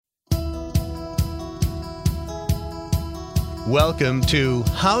Welcome to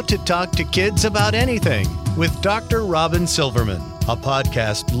How to Talk to Kids About Anything with Dr. Robin Silverman, a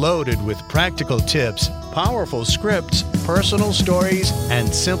podcast loaded with practical tips, powerful scripts, personal stories, and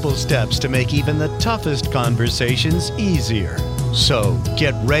simple steps to make even the toughest conversations easier. So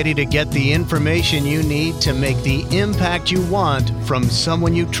get ready to get the information you need to make the impact you want from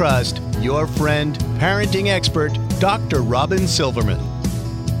someone you trust, your friend, parenting expert, Dr. Robin Silverman.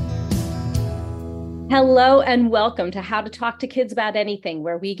 Hello and welcome to How to Talk to Kids About Anything,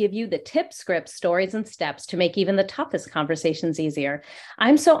 where we give you the tips, scripts, stories, and steps to make even the toughest conversations easier.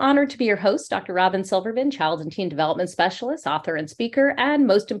 I'm so honored to be your host, Dr. Robin Silverman, child and teen development specialist, author, and speaker, and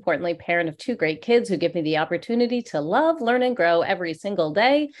most importantly, parent of two great kids who give me the opportunity to love, learn, and grow every single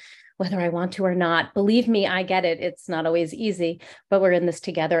day, whether I want to or not. Believe me, I get it. It's not always easy, but we're in this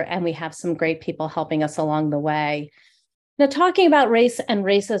together, and we have some great people helping us along the way. Now, talking about race and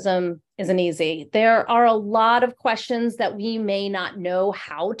racism isn't easy. There are a lot of questions that we may not know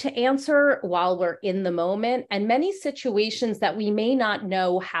how to answer while we're in the moment, and many situations that we may not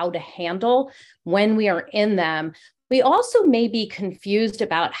know how to handle when we are in them. We also may be confused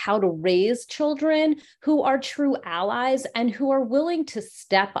about how to raise children who are true allies and who are willing to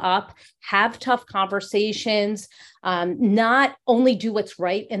step up, have tough conversations, not only do what's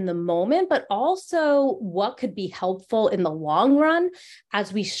right in the moment, but also what could be helpful in the long run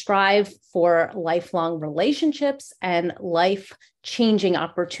as we strive for lifelong relationships and life-changing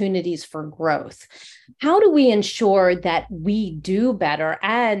opportunities for growth. How do we ensure that we do better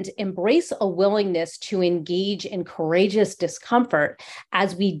and embrace a willingness to engage in courageous discomfort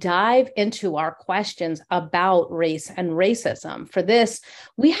as we dive into our questions about race and racism? For this,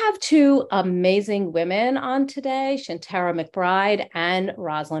 we have two amazing women on today, Shantara McBride and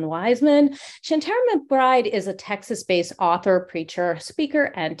Rosalind Wiseman. Shantara McBride is a Texas-based author, preacher,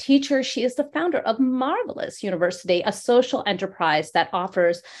 speaker, and teacher. She is the founder of Marvelous University, a social enterprise that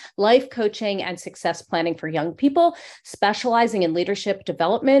offers life coaching and success planning for young people, specializing in leadership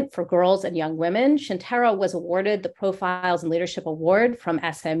development for girls and young women. Shantara was awarded the Profiles in Leadership Award from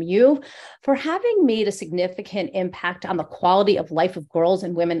SMU for having made a significant impact on the quality of life of girls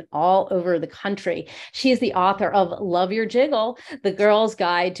and women all over the country. She is the author of Love Your Jiggle, The Girl's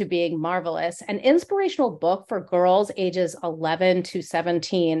Guide to Being Marvelous, an inspirational book for girls ages 11 to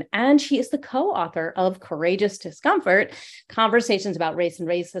 17. And she is the co-author of Courageous Discomfort, Conversations about Race and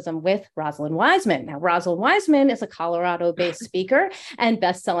Racism with Rosalind Wiseman. Now, Rosalind Wiseman is a Colorado-based speaker and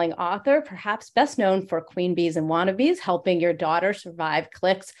best-selling author, perhaps best known for Queen Bees and Wannabes, helping your daughter survive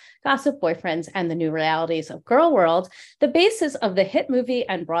cliques, gossip boyfriends, and the new realities of Girl World, the basis of the hit movie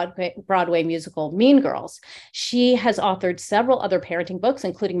and Broadway musical Mean Girls. She has authored several other parenting books,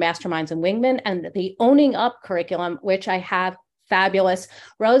 including Masterminds and Wingmen and the Owning Up curriculum, which I have. Fabulous.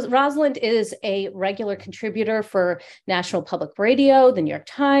 Rosalind is a regular contributor for National Public Radio, the New York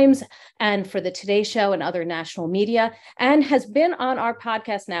Times, and for the Today Show and other national media, and has been on our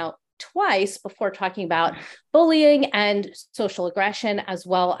podcast now twice before talking about bullying and social aggression, as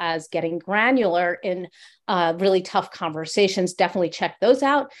well as getting granular in really tough conversations. Definitely check those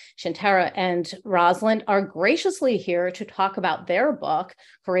out. Shantara and Rosalind are graciously here to talk about their book,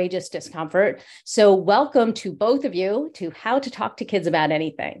 Courageous Discomfort. So welcome to both of you to How to Talk to Kids About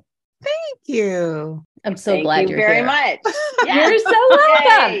Anything. Thank you. I'm so glad you're very here. Much. You're so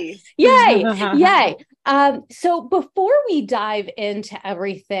welcome. Yay. Yay. So before we dive into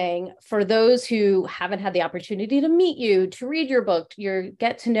everything, for those who haven't had the opportunity to meet you, to read your book,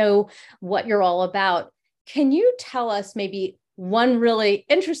 get to know what you're all about, can you tell us maybe one really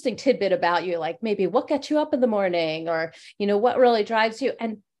interesting tidbit about you, like maybe what gets you up in the morning, or, what really drives you?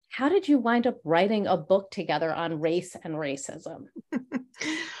 And how did you wind up writing a book together on race and racism?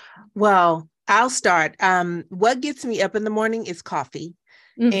 Well, I'll start. What gets me up in the morning is coffee.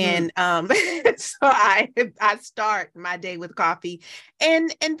 Mm-hmm. And so I start my day with coffee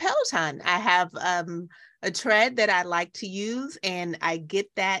and Peloton. I have a tread that I like to use, and I get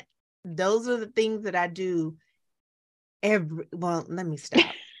that. Those are the things that I do let me stop.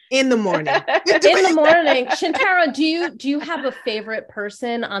 In the morning. In the morning. Shantara, do you have a favorite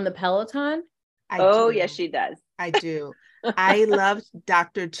person on the Peloton? Yes, she does. I do. I love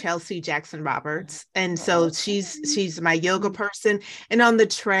Dr. Chelsea Jackson Roberts. And so she's my yoga person. And on the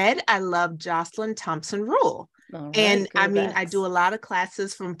tread, I love Jocelyn Thompson Rule. Right, and I do a lot of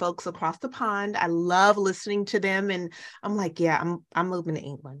classes from folks across the pond. I love listening to them. And I'm like, I'm moving to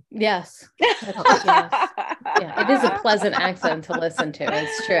England. Yes. Yes. Yeah, it is a pleasant accent to listen to.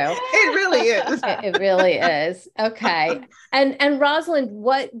 It's true. It really is. It really is. Okay. And Rosalind,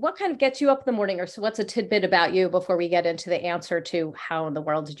 what kind of gets you up in the morning, or so what's a tidbit about you before we get into the answer to how in the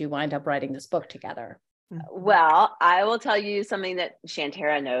world did you wind up writing this book together? Well, I will tell you something that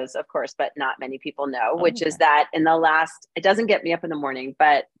Shantara knows, of course, but not many people know, which is that it doesn't get me up in the morning,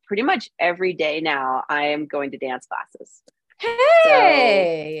 but pretty much every day now I am going to dance classes.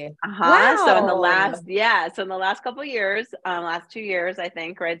 Hey, wow. So in the last couple of years, last 2 years, I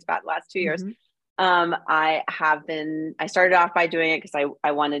think, right? It's about the last 2 years. I started off by doing it because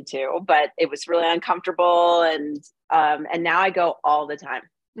I wanted to, but it was really uncomfortable. And now I go all the time.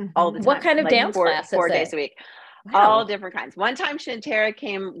 All the time. What kind of dance classes? 4 days a week. Wow. All different kinds. One time Shantara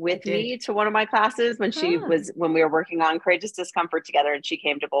came with me to one of my classes when when we were working on Courageous Discomfort together, and she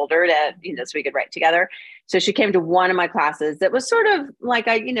came to Boulder to, so we could write together. So she came to one of my classes that was sort of like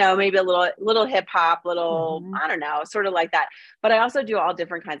maybe a little hip hop, I don't know, sort of like that. But I also do all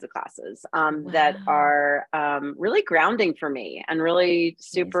different kinds of classes that are really grounding for me and really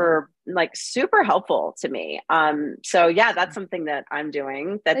super helpful to me. So yeah, that's something that I'm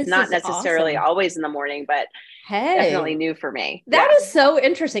doing. That's not necessarily always in the morning, but definitely new for me. That is so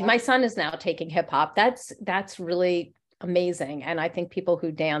interesting. My son is now taking hip hop. That's really amazing. And I think people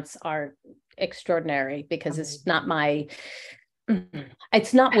who dance are extraordinary because it's not where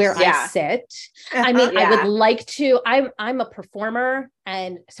I sit. I mean, I would like to, I'm a performer.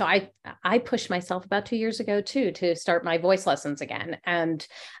 And so I pushed myself about 2 years ago too, to start my voice lessons again. And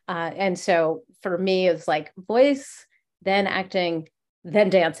so for me, it's like voice, then acting,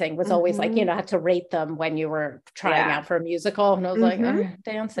 then dancing was always like, I had to rate them when you were trying out for a musical. And I was like,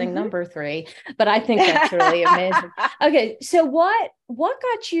 dancing number 3, but I think that's really amazing. Okay. So what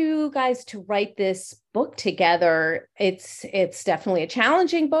got you guys to write this book together? It's definitely a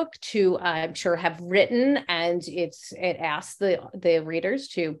challenging book to, I'm sure, have written, and it asks the readers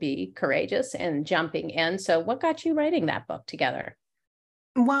to be courageous and jumping in. So what got you writing that book together?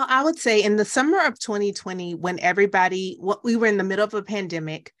 Well, I would say in the summer of 2020, when we were in the middle of a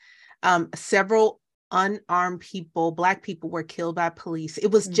pandemic, several unarmed people, Black people, were killed by police.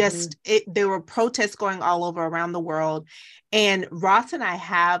 It was there were protests going all over around the world. And Ross and I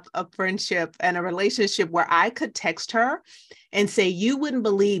have a friendship and a relationship where I could text her and say, you wouldn't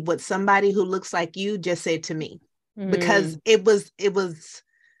believe what somebody who looks like you just said to me, because it was,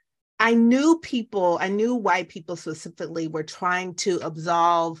 I knew white people specifically were trying to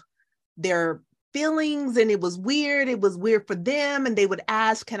absolve their feelings, and it was weird. It was weird for them. And they would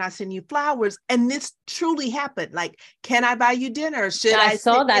ask, can I send you flowers? And this truly happened. Like, can I buy you dinner? I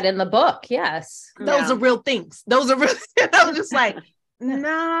saw that in the book. Yes. Those are real things. Those are real. I was just like,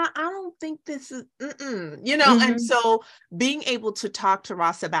 nah, I don't think this is, and so being able to talk to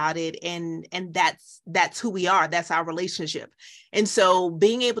Ross about it, and that's who we are. That's our relationship. And so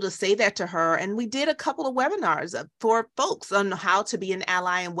being able to say that to her, and we did a couple of webinars for folks on how to be an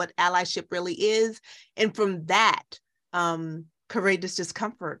ally and what allyship really is. And from that, Courageous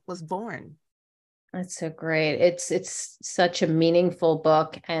Discomfort was born. That's so great. It's such a meaningful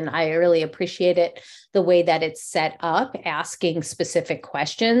book, and I really appreciate it, the way that it's set up, asking specific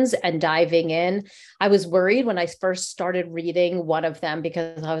questions and diving in. I was worried when I first started reading one of them,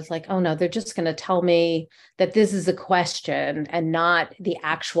 because I was like, oh no, they're just going to tell me that this is a question and not the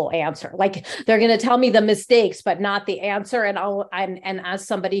actual answer. Like, they're going to tell me the mistakes, but not the answer. And as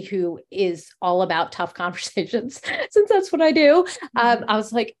somebody who is all about tough conversations, since that's what I do, I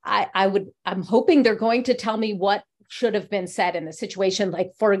was like, I'm hoping they're going to tell me what should have been said in the situation.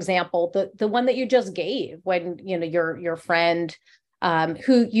 Like, for example, the one that you just gave, when, your friend,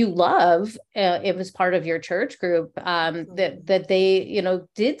 who you love, it was part of your church group, that they,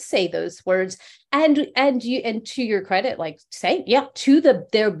 did say those words, and to your credit, like, say, to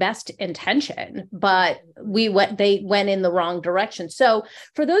their best intention, but they went in the wrong direction. So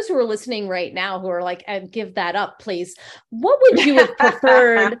for those who are listening right now, who are like, and give that up, please, what would you have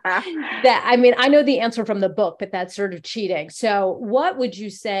preferred? I know the answer from the book, but that's sort of cheating. So what would you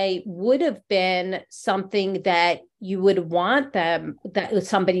say would have been something that you would want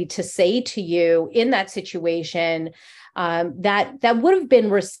somebody to say to you in that situation, that would have been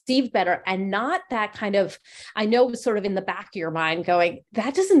received better, and not that kind of, I know, sort of in the back of your mind going,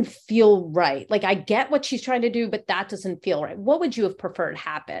 that doesn't feel right. Like, I get what she's trying to do, but that doesn't feel right. What would you have preferred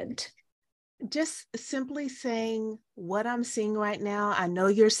happened? Just simply saying, what I'm seeing right now, I know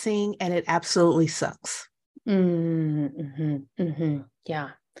you're seeing, and it absolutely sucks. Yeah.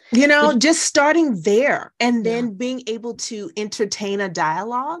 Just starting there, and then being able to entertain a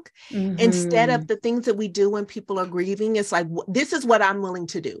dialogue instead of the things that we do when people are grieving. It's like, this is what I'm willing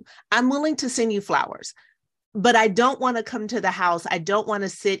to do. I'm willing to send you flowers, but I don't want to come to the house. I don't want to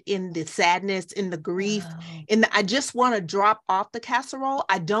sit in the sadness, in the grief, I just want to drop off the casserole.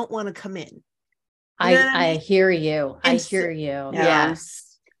 I don't want to come in. I hear you. I hear you.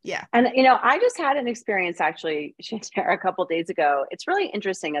 Yes. Yeah. And, I just had an experience actually, Shantara, a couple of days ago. It's really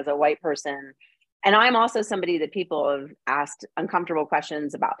interesting as a white person. And I'm also somebody that people have asked uncomfortable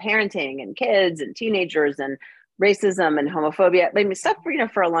questions about parenting and kids and teenagers and racism and homophobia, I mean, stuff,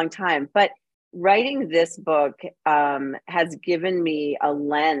 for a long time. But writing this book has given me a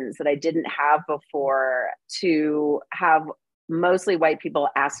lens that I didn't have before, to have mostly white people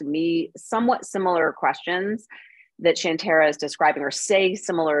ask me somewhat similar questions that Shantara is describing, or say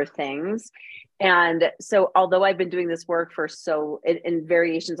similar things. And so, although I've been doing this work in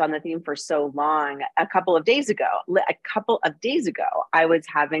variations on the theme for so long, a couple of days ago, I was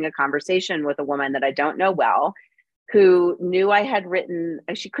having a conversation with a woman that I don't know well, who knew I had written,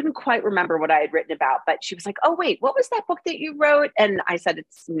 she couldn't quite remember what I had written about, but she was like, oh, wait, what was that book that you wrote? And I said,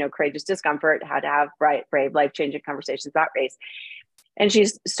 it's, Courageous Discomfort, How to Have Brave, Life-Changing Conversations About Race. And she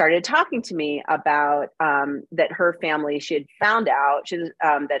started talking to me about that her family, she had found out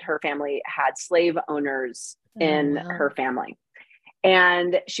that her family had slave owners in her family.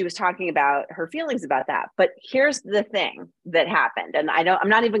 And she was talking about her feelings about that. But here's the thing that happened. And I'm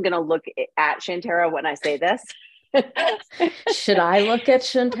not even going to look at Shantara when I say this. Should I look at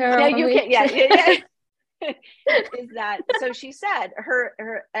Shantara? Yeah, you can. Yeah. Is that, so she said her,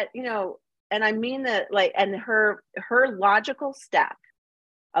 and I mean that, and her logical step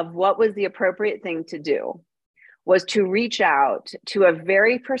of what was the appropriate thing to do was to reach out to a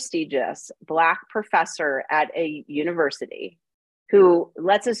very prestigious Black professor at a university who,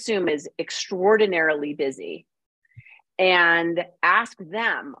 let's assume, is extraordinarily busy, and ask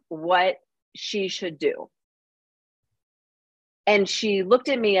them what she should do. And she looked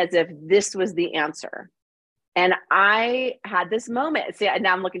at me as if this was the answer. And I had this moment. See,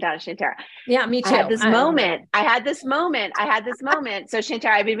 now I'm looking down at Shantara. Yeah, me too. I had this moment. So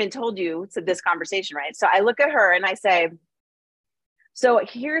Shantara, I've even told you this conversation, right? So I look at her and I say, so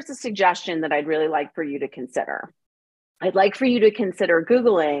here's a suggestion that I'd really like for you to consider. I'd like for you to consider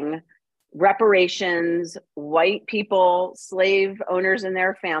Googling reparations, white people, slave owners and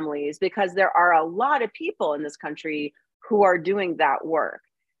their families, because there are a lot of people in this country who are doing that work.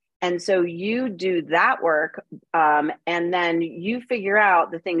 And so you do that work, and then you figure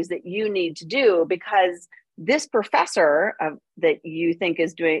out the things that you need to do, because this professor that you think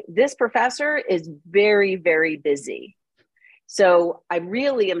is doing, this professor is very, very busy. So I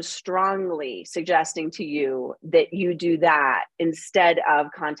really am strongly suggesting to you that you do that instead of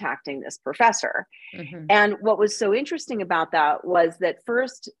contacting this professor. Mm-hmm. And what was so interesting about that was that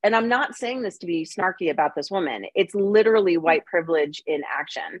first, and I'm not saying this to be snarky about this woman, it's literally white privilege in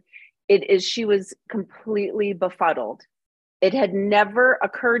action. She was completely befuddled. It had never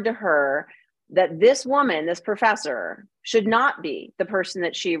occurred to her that this woman, this professor, should not be the person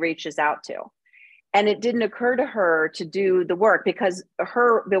that she reaches out to. And it didn't occur to her to do the work, because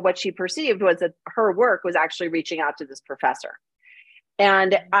what she perceived was that her work was actually reaching out to this professor.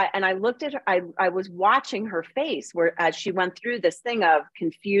 And I looked at her, I was watching her face as she went through this thing of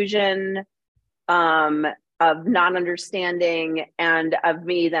confusion, of non-understanding, and of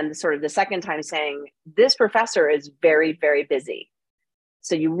me then sort of the second time saying, this professor is very, very busy.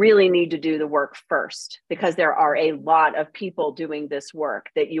 So you really need to do the work first, because there are a lot of people doing this work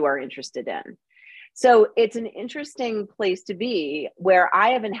that you are interested in. So it's an interesting place to be, where I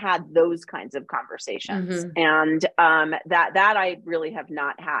haven't had those kinds of conversations. Mm-hmm. And that I really have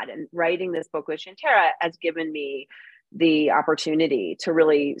not had. And writing this book with Shantara has given me the opportunity to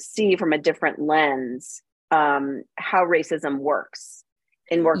really see from a different lens how racism works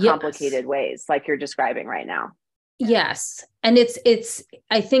in more complicated ways, like you're describing right now. Yes. And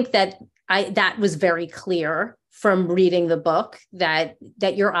I think that that was very clear from reading the book, that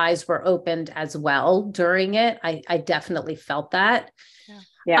your eyes were opened as well during it. I definitely felt that.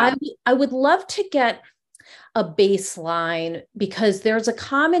 Yeah. I would love to get a baseline, because there's a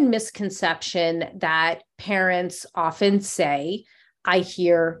common misconception that parents often say, I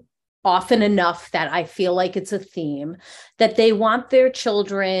hear often enough that I feel like it's a theme, that they want their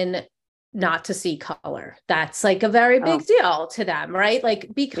children not to see color. That's like a very big deal to them, right? Like,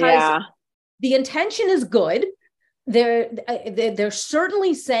 because the intention is good. They're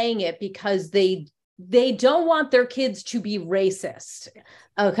certainly saying it because they don't want their kids to be racist.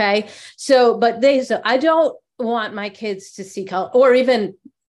 Okay. So, I don't want my kids to see color, or even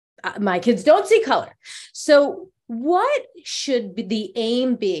my kids don't see color. So what should the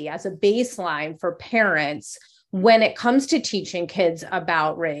aim be as a baseline for parents when it comes to teaching kids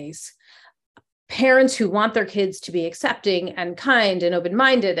about race? Parents who want their kids to be accepting and kind and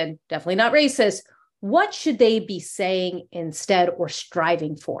open-minded and definitely not racist, what should they be saying instead, or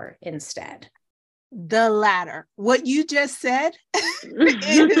striving for instead? The latter. What you just said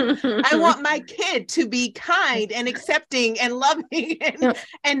is, I want my kid to be kind and accepting and loving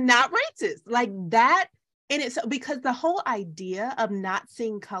and not racist. Like that. And it's because the whole idea of not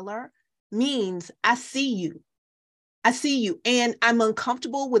seeing color means I see you. I see you and I'm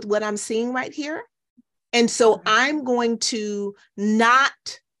uncomfortable with what I'm seeing right here. And so I'm going to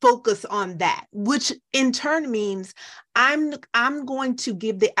not focus on that, which in turn means I'm going to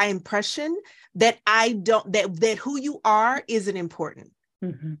give the impression that that who you are isn't important.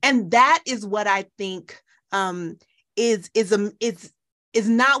 Mm-hmm. And that is what I think is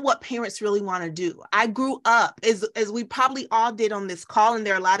not what parents really want to do. I grew up, as we probably all did on this call, and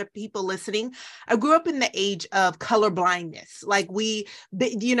there are a lot of people listening, I grew up in the age of color blindness. Like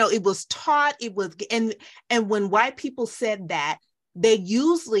it was taught, and when white people said that, they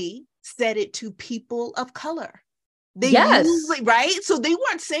usually said it to people of color. Usually, right? So they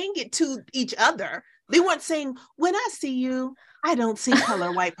weren't saying it to each other. They weren't saying, when I see you, I don't see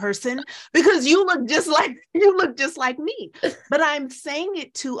color, white person, because you look just like me. But I'm saying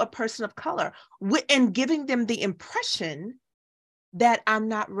it to a person of color and giving them the impression that I'm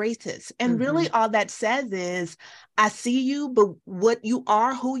not racist. And really all that says is, I see you, but what you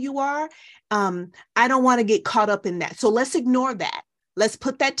are, who you are, I don't want to get caught up in that. So let's ignore that. Let's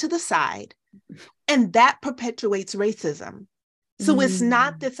put that to the side. And that perpetuates racism. So it's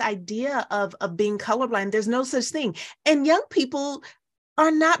not this idea of being colorblind. There's no such thing. And young people are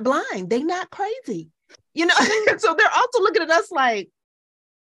not blind. They're not crazy. So they're also looking at us like,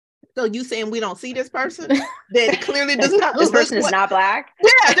 so you saying we don't see this person that clearly does not this person is not Black?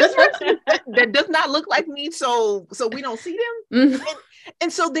 Yeah, this person that does not look like me. So we don't see them.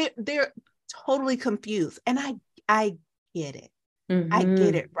 And so they're totally confused. And I get it. I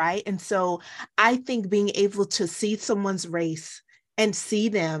get it, right? And so I think being able to see someone's race and see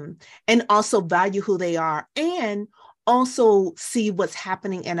them and also value who they are and also see what's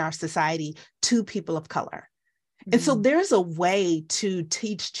happening in our society to people of color. And so there's a way to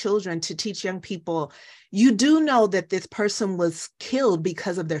teach children, to teach young people, you do know that this person was killed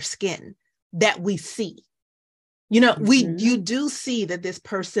because of their skin that we see. You do see that this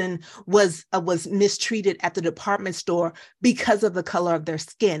person was mistreated at the department store because of the color of their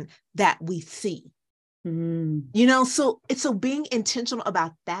skin that we see. So being intentional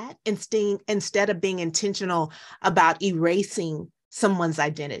about that instead of being intentional about erasing someone's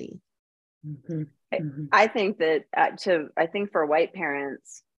identity. I think that I think for white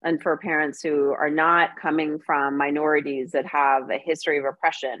parents and for parents who are not coming from minorities that have a history of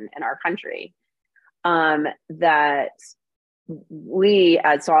oppression in our country, that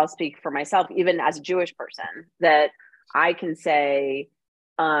so I'll speak for myself, even as a Jewish person, that I can say,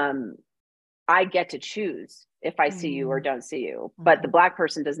 I get to choose if I see you or don't see you, but the Black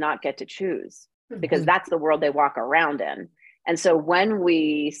person does not get to choose because that's the world they walk around in. And so when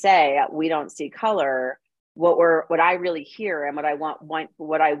we say we don't see color, what I really hear and what I want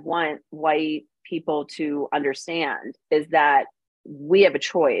white people to understand is that we have a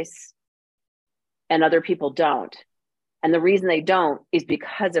choice and other people don't. And the reason they don't is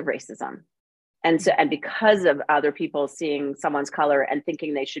because of racism. And because of other people seeing someone's color and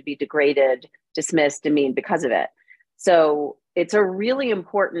thinking they should be degraded, dismissed, demeaned because of it. So it's a really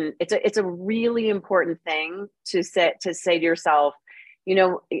important thing to say to yourself,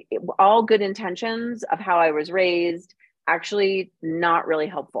 all good intentions of how I was raised, actually not really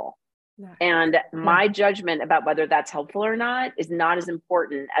helpful. And my judgment about whether that's helpful or not is not as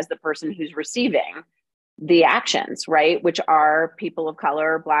important as the person who's receiving the actions, right? Which are people of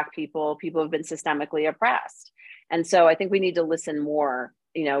color, Black people who've been systemically oppressed. And so I think we need to listen more,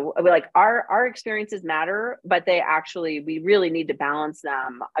 like our experiences matter, but we really need to balance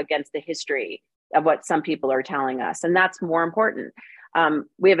them against the history of what some people are telling us. And that's more important.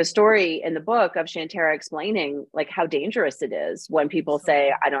 We have a story in the book of Shantara explaining like how dangerous it is when people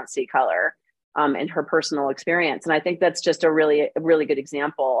say, I don't see color, in her personal experience. And I think that's just a really good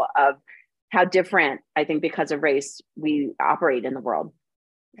example of how different, I think, because of race, we operate in the world.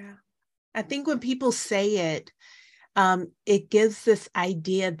 Yeah. I think when people say it, it gives this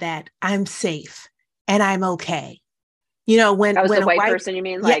idea that I'm safe and I'm okay. When a white person, you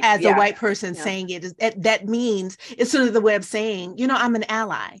mean? A white person saying it, that means it's sort of the way of saying, I'm an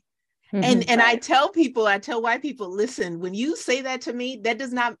ally. And I tell white people, listen, when you say that to me, that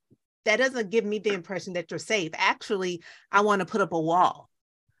doesn't give me the impression that you're safe. Actually, I want to put up a wall.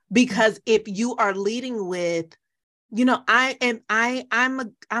 Because if you are leading with,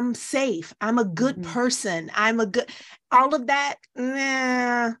 I'm safe, I'm a good person, all of that,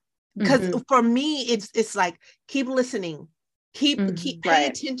 nah. Because for me, it's like, keep listening. Pay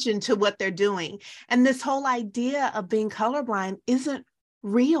attention to what they're doing. And this whole idea of being colorblind isn't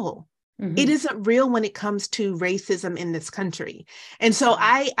real. It isn't real when it comes to racism in this country. And so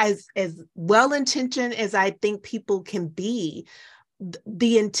as well-intentioned as I think people can be,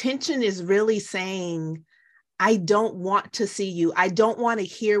 the intention is really saying, I don't want to see you. I don't want to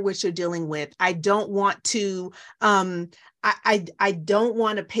hear what you're dealing with. I don't want to, I don't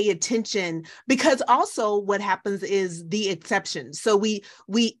want to pay attention, because also what happens is the exceptions. So we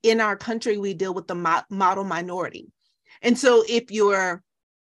in our country, we deal with the model minority. And so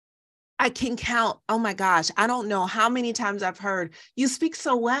I can count, oh my gosh, I don't know how many times I've heard, you speak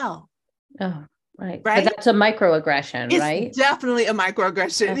so well. Oh. Right. That's a microaggression, right? It's definitely a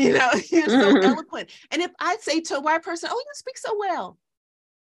microaggression. You know, you're so eloquent. And if I say to a white person, oh, you speak so well,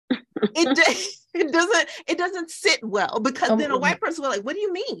 it doesn't sit well, because then a white person will like, what do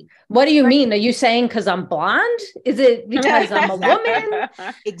you mean? What do you mean? Are you saying because I'm blonde? Is it because I'm a woman?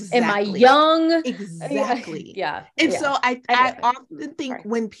 Exactly. Am I young? Exactly. Yeah. And so I often think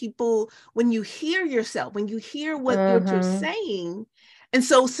when you hear yourself, when you hear what you're saying, and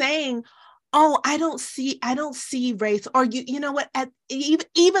so saying, oh, I don't see race, or you know what,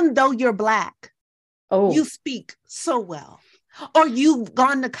 even though you're Black, you speak so well, or you've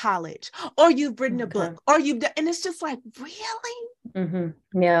gone to college, or you've written a book, or you've done, and it's just like, really?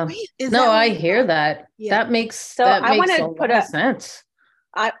 Yeah. I hear that. Yeah. That makes a lot of sense.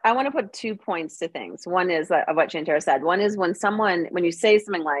 I want to put 2 points to things. One is of what Shantara said. One is when you say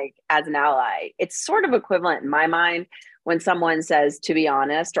something like, as an ally, it's sort of equivalent in my mind when someone says, to be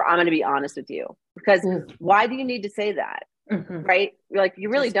honest, or I'm going to be honest with you, because why do you need to say that? Right? Like, you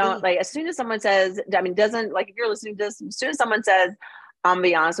really don't, like, as soon as someone says, I mean, if you're listening to this, as soon as someone says, I'm gonna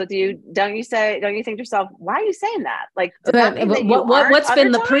be honest with you, don't you think to yourself, why are you saying that? Like, does that mean that what's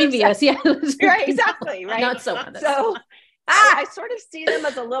been the previous? Yeah. Right, exactly. Right. Not so honest. So I sort of see them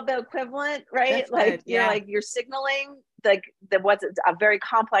as a little bit equivalent, right? That's like, good. Yeah. like you're signaling like what's a very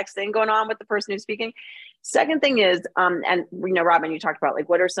complex thing going on with the person who's speaking. Second thing is, and Robin, you talked about like,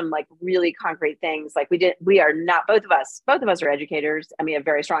 what are some like really concrete things? Like we are not, both of us are educators, and we have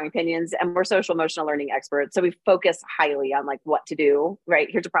very strong opinions, and we're social emotional learning experts. So we focus highly on like what to do, right?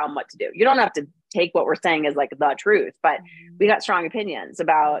 Here's a problem, what to do. You don't have to take what we're saying as like the truth, but we got strong opinions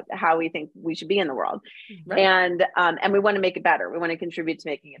about how we think we should be in the world. Right. And we want to make it better. We want to contribute to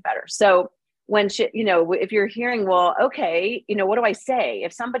making it better. So if you're hearing, well, okay, what do I say?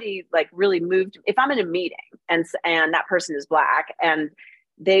 If somebody like really moved, if I'm in a meeting and that person is Black and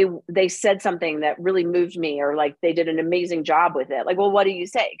they said something that really moved me, or like they did an amazing job with it, like, well, what do you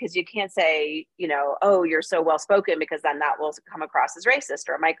say? Because you can't say, oh, you're so well spoken, because then that will come across as racist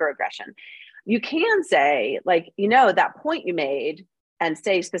or a microaggression. You can say like, that point you made, and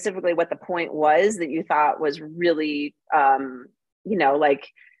say specifically what the point was that you thought was really, like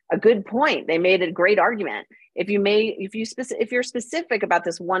a good point. They made a great argument. If you're specific about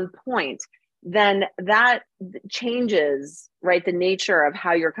this one point, then that changes, right, the nature of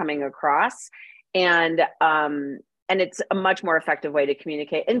how you're coming across, and it's a much more effective way to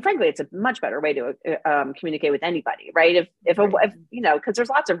communicate. And frankly, it's a much better way to communicate with anybody, right? If because there's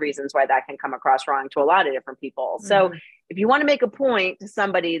lots of reasons why that can come across wrong to a lot of different people. So if you want to make a point to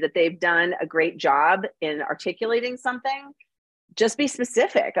somebody that they've done a great job in articulating something, just be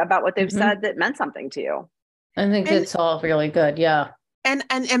specific about what they've said that meant something to you. I think it's all really good. Yeah. And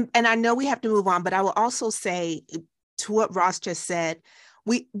I know we have to move on, but I will also say to what Ross just said,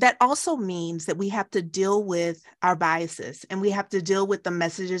 that also means that we have to deal with our biases, and we have to deal with the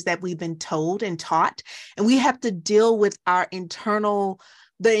messages that we've been told and taught, and we have to deal with our internal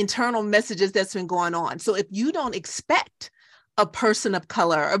messages that's been going on. So if you don't expect a person of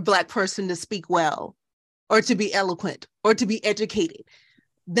color, a Black person, to speak well, or to be eloquent, or to be educated,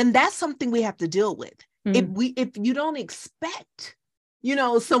 then that's something we have to deal with. If you don't expect,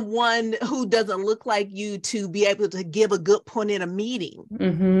 someone who doesn't look like you to be able to give a good point in a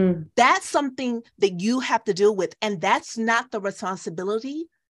meeting, that's something that you have to deal with. And that's not the responsibility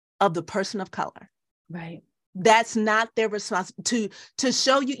of the person of color. Right. That's not their responsibility to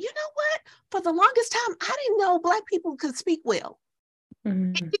show you, what? For the longest time, I didn't know Black people could speak well.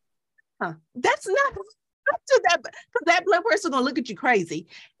 That's not... that Black person gonna look at you crazy,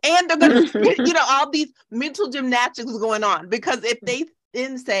 and they're gonna, all these mental gymnastics going on, because if they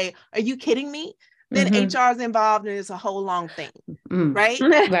then say, "Are you kidding me?" then HR is involved, and it's a whole long thing, right?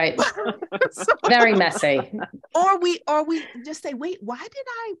 Right. So, very messy. Or we just say, "Wait, why did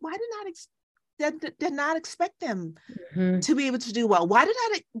not expect them to be able to do well? Why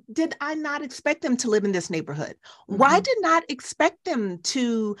did I not expect them to live in this neighborhood? Why did not expect them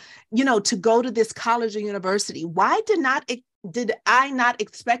to, to go to this college or university? Why did not did I not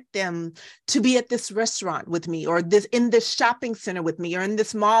expect them to be at this restaurant with me, or this in this shopping center with me, or in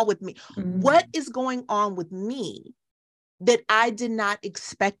this mall with me? What is going on with me that I did not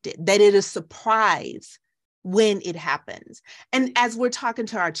expect it, that it is a surprise when it happens? And as we're talking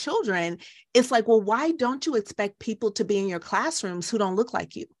to our children, it's like, well, why don't you expect people to be in your classrooms who don't look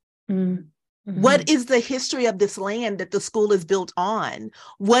like you? What is the history of this land that the school is built on?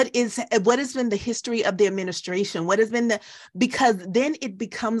 What has been the history of the administration? What has been because then it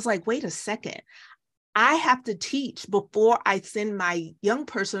becomes like, wait a second, I have to teach before I send my young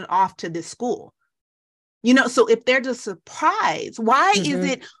person off to this school. So if they're just surprised, why is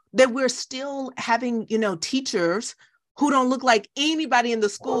it that we're still having, teachers who don't look like anybody in the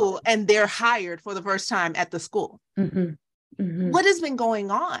school and they're hired for the first time at the school? What has been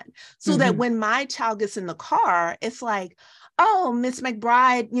going on? So that when my child gets in the car, it's like, oh, Miss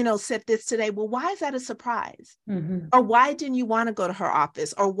McBride, said this today. Well, why is that a surprise? Or why didn't you want to go to her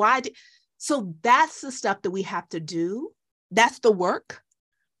office? Or so that's the stuff that we have to do. That's the work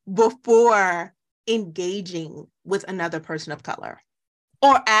before engaging with another person of color,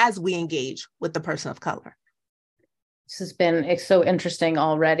 or as we engage with the person of color. This has been so interesting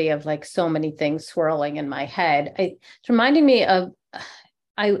already, of like so many things swirling in my head. It's reminding me of,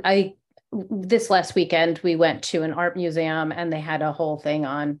 I this last weekend, we went to an art museum and they had a whole thing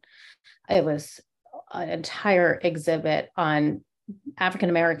on, it was an entire exhibit on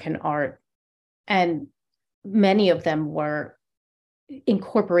African-American art. And many of them were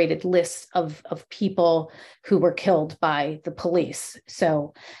incorporated lists of people who were killed by the police.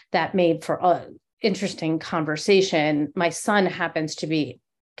 So that made for a interesting conversation. My son happens to be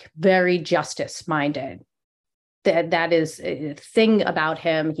very justice minded. That is a thing about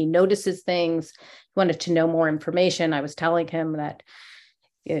him. He notices things. He wanted to know more information. I was telling him that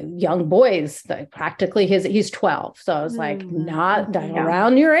young boys, practically he's 12. So I was like, not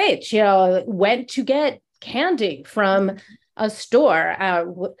around your age, went to get candy from a store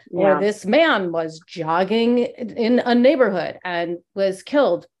where this man was jogging in a neighborhood and was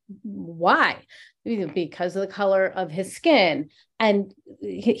killed. Why? Because of the color of his skin. And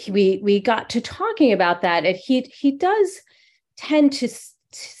we got to talking about that. And he does tend to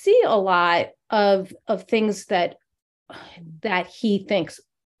see a lot of things that he thinks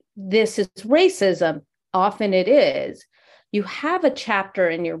this is racism. Often it is. You have a chapter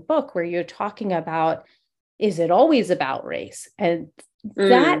in your book where you're talking about, is it always about race? And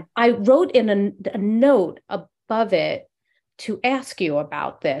that I wrote in a note above it to ask you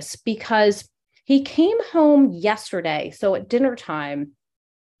about this, because he came home yesterday. So at dinner time,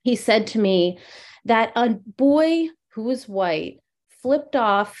 he said to me that a boy who was white flipped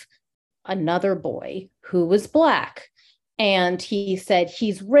off another boy who was Black. And he said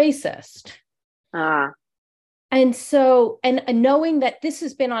he's racist. And so, and knowing that this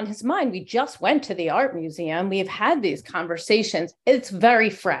has been on his mind, we just went to the art museum. We've had these conversations. It's very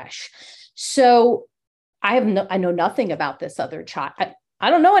fresh. So I know nothing about this other child. I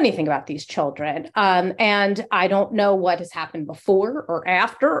don't know anything about these children. And I don't know what has happened before or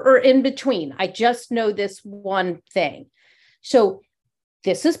after or in between. I just know this one thing. So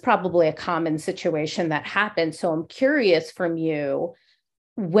this is probably a common situation that happens. So I'm curious from you,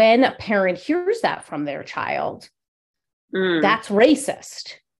 when a parent hears that from their child, that's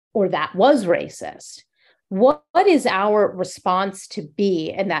racist, or that was racist, what is our response to be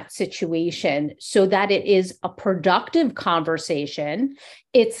in that situation so that it is a productive conversation?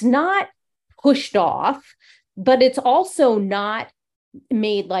 It's not pushed off, but it's also not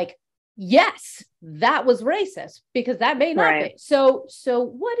made like, yes, that was racist, because that may not be. So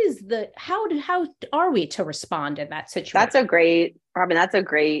what is how are we to respond in that situation? That's a great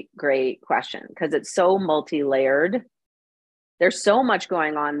question, because it's so multi-layered. There's so much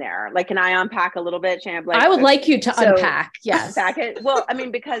going on there. Like, can I unpack a little bit, Shannon? I would like you to unpack. Yes. Unpack it. Well, I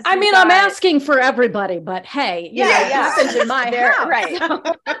mean, because I'm asking for everybody, but hey, it happens in my house. Right. So.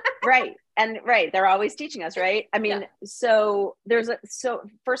 Right. They're always teaching us, right? I mean, so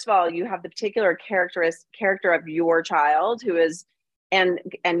first of all, you have the particular character of your child who is, and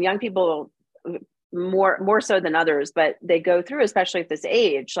young people more so than others, but they go through, especially at this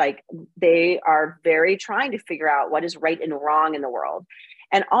age, like they are very trying to figure out what is right and wrong in the world.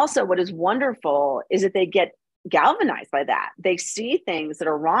 And also what is wonderful is that they get galvanized by that. They see things that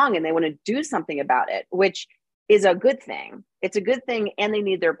are wrong and they want to do something about it, which is a good thing. It's a good thing. And they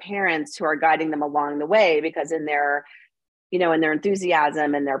need their parents who are guiding them along the way, because in their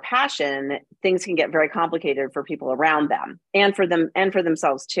enthusiasm and their passion, things can get very complicated for people around them and for them and for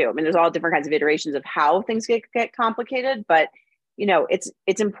themselves too. I mean, there's all different kinds of iterations of how things get complicated, but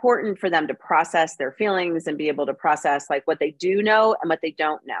it's important for them to process their feelings and be able to process like what they do know and what they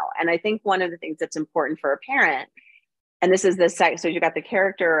don't know. And I think one of the things that's important for a parent, and this is so you got the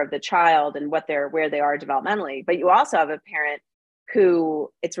character of the child and where they are developmentally, but you also have a parent who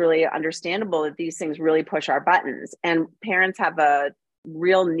it's really understandable that these things really push our buttons, and parents have a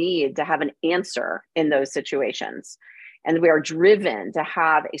real need to have an answer in those situations. And we are driven to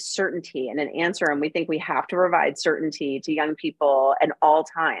have a certainty and an answer. And we think we have to provide certainty to young people at all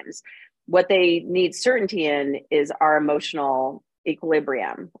times. What they need certainty in is our emotional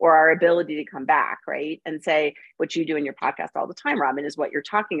equilibrium, or our ability to come back, right? And say, what you do in your podcast all the time, Robin, is what you're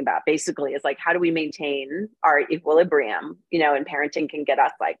talking about. Basically, is like, how do we maintain our equilibrium? And parenting can get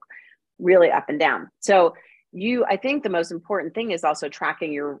us like really up and down. So I think the most important thing is also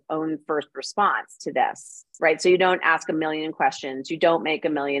tracking your own first response to this, right? So you don't ask a million questions. You don't make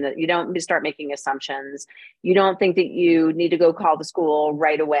you don't start making assumptions. You don't think that you need to go call the school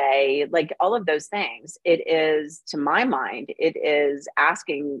right away. Like all of those things. It is, to my mind, it is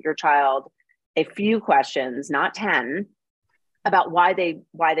asking your child a few questions, not 10, about why they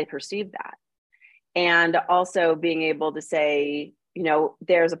perceive that. And also being able to say,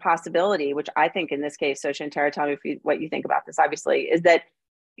 there's a possibility, which I think in this case, so Shantara, tell me what you think about this, obviously, is that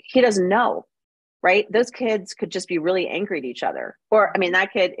he doesn't know, right? Those kids could just be really angry at each other. Or,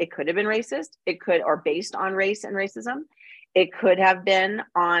 that kid, it could have been racist. Or based on race and racism. It could have been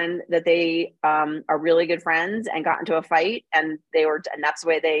on that they are really good friends and got into a fight, and that's the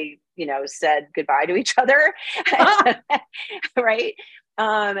way they, said goodbye to each other. Right.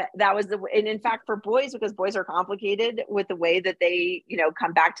 That was and in fact, for boys, because boys are complicated with the way that they,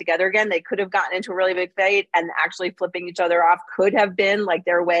 come back together again, they could have gotten into a really big fight, and actually flipping each other off could have been like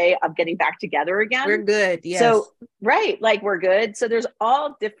their way of getting back together again. We're good. Yes. So, right. Like we're good. So there's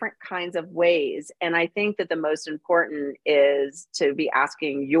all different kinds of ways. And I think that the most important is to be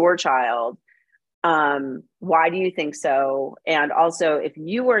asking your child, why do you think so? And also, if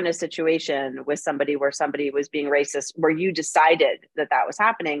you were in a situation with somebody where somebody was being racist, where you decided that was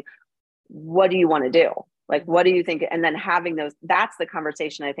happening, what do you want to do? Like, what do you think? And then having that's the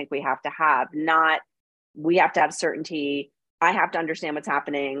conversation I think we have to have, not we have to have certainty. I have to understand what's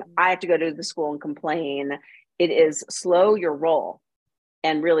happening. I have to go to the school and complain. It is slow your roll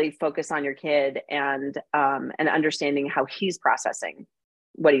and really focus on your kid and understanding how he's processing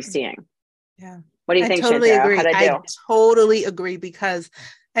what he's seeing. Yeah. What do you think, totally Shantara? agree. I totally agree, because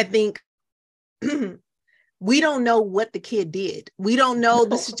I think we don't know what the kid did. We don't know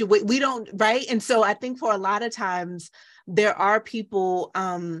the situation. We don't, right? And so I think for a lot of times there are people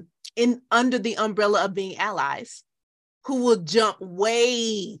under the umbrella of being allies who will jump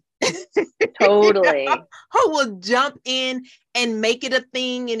way totally who will jump in and make it a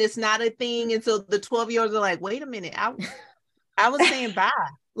thing, and it's not a thing. And so the 12-year-olds are like, wait a minute, I was saying bye.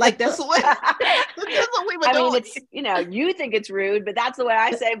 Like that's what we were doing. It's, you think it's rude, but that's the way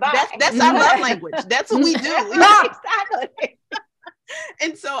I say bye. That's our love language. That's what we do. Exactly.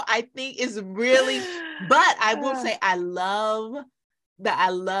 And so I think it's really, but I will say I love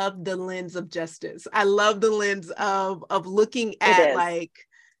the lens of justice. I love the lens of looking at like,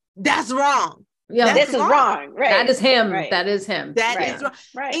 that's wrong. Yeah, this is wrong. Right. That is him. Right. That is him. That is wrong.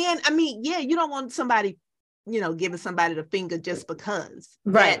 Right. And you don't want somebody, giving somebody the finger just because.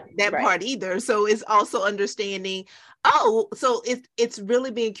 Right. That part either. So it's also understanding, so it's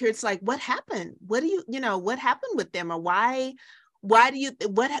really being curious, like what happened? What do what happened with them? Or why do you,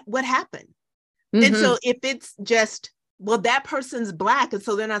 what happened? Mm-hmm. And so if it's just, well, that person's Black, and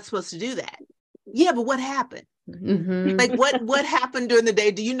so they're not supposed to do that. Yeah, but what happened? Mm-hmm. Like what happened during the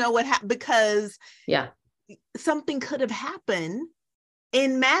day? Do you know what happened? Because something could have happened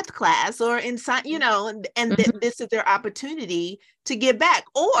in math class or in science, and this is their opportunity to get back.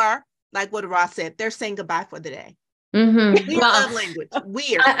 Or like what Ross said, they're saying goodbye for the day. Mm-hmm. Weird love language.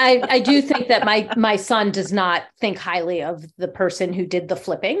 Weird. I do think that my son does not think highly of the person who did the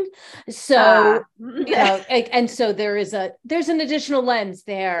flipping. So, and so there's an additional lens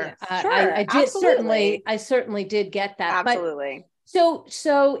there. Yes, sure. I certainly did get that. Absolutely. But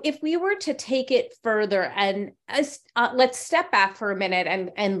so if we were to take it further and let's step back for a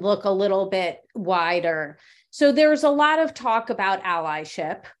minute and look a little bit wider. So there's a lot of talk about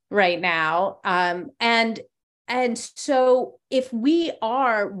allyship right now. And so if we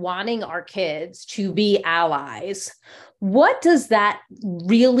are wanting our kids to be allies, what does that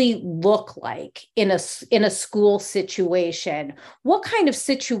really look like in a school situation? What kind of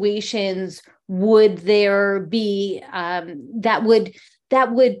situations would there be that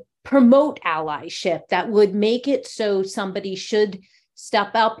would promote allyship, that would make it so somebody should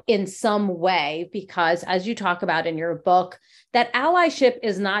step up in some way, because as you talk about in your book, that allyship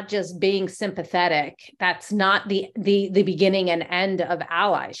is not just being sympathetic. That's not the beginning and end of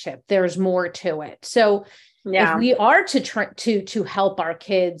allyship. There's more to it. So if we are to help our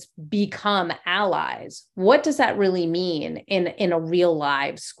kids become allies, what does that really mean in a real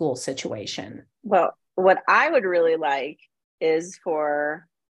live school situation? Well, what I would really like is for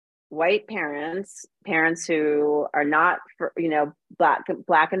white parents who are not,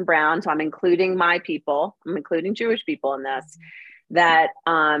 black and brown. So I'm including my people, I'm including Jewish people in this, that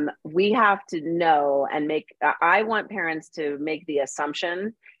we have to know and I want parents to make the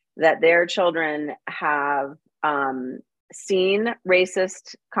assumption that their children have seen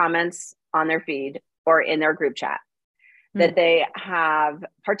racist comments on their feed or in their group chat, that they have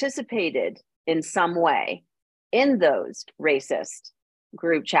participated in some way in those racist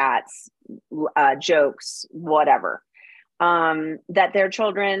group chats, jokes, whatever, that their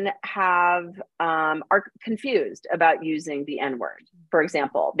children are confused about using the N-word, for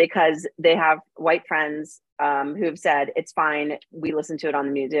example, because they have white friends who have said, it's fine, we listen to it on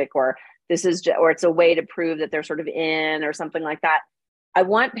the music, or it's a way to prove that they're sort of in, or something like that. I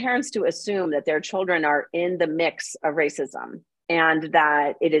want parents to assume that their children are in the mix of racism, and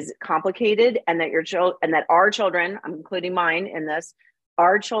that it is complicated, and that our children, I'm including mine in this,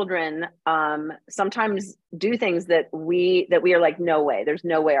 our children sometimes do things that we are like, no way, there's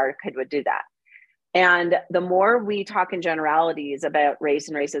no way our kid would do that. And the more we talk in generalities about race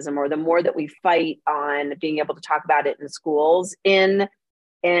and racism, or the more that we fight on being able to talk about it in schools in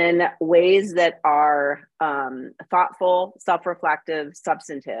ways that are thoughtful, self-reflective,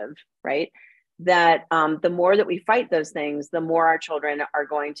 substantive, right? That the more that we fight those things, the more our children are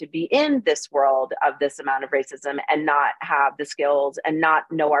going to be in this world of this amount of racism and not have the skills and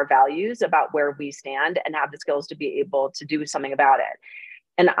not know our values about where we stand and have the skills to be able to do something about it.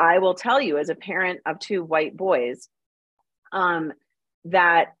 And I will tell you, as a parent of two white boys,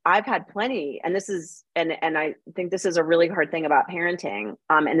 that I've had plenty, and I think this is a really hard thing about parenting.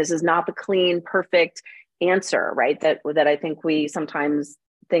 And this is not the clean, perfect answer, right? That I think we sometimes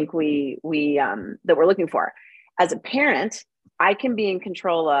think that we're looking for. As a parent, I can be in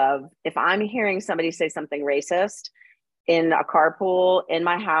control of, if I'm hearing somebody say something racist in a carpool, in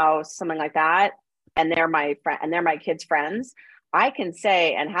my house, something like that, and they're my friend and they're my kids' friends, I can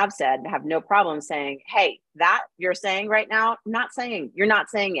say, and have said, have no problem saying, hey, that you're saying right now, you're not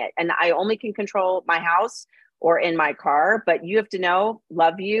saying it. And I only can control my house or in my car, but you have to know,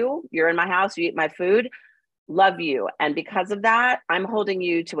 love you. You're in my house, you eat my food, love you. And because of that, I'm holding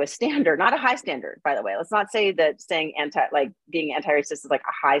you to a standard, not a high standard, by the way. Let's not say that being anti-racist is like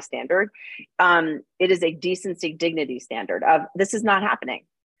a high standard. It is a decency, dignity standard of, this is not happening.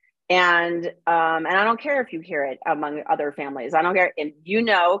 And I don't care if you hear it among other families. I don't care. And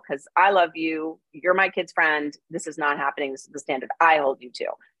because I love you, you're my kid's friend. This is not happening. This is the standard I hold you to.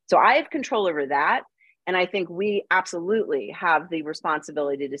 So I have control over that. And I think we absolutely have the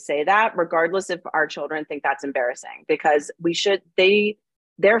responsibility to say that, regardless if our children think that's embarrassing, because it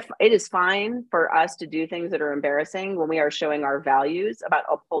is fine for us to do things that are embarrassing when we are showing our values about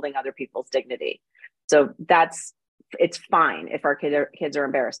upholding other people's dignity. So it's fine if our kids are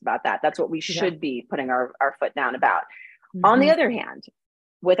embarrassed about that. That's what we should be putting our foot down about. Mm-hmm. On the other hand,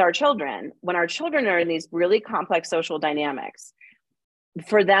 with our children, when our children are in these really complex social dynamics,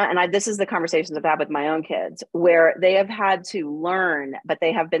 for them, and this is the conversations I've had with my own kids, where they have had to learn, but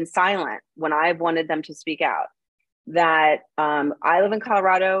they have been silent when I've wanted them to speak out, that I live in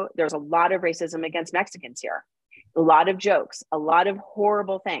Colorado. There's a lot of racism against Mexicans here. A lot of jokes, a lot of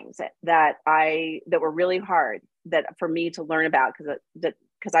horrible things that were really hard for me to learn about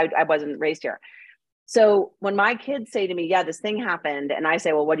because I wasn't raised here. So when my kids say to me, yeah, this thing happened, and I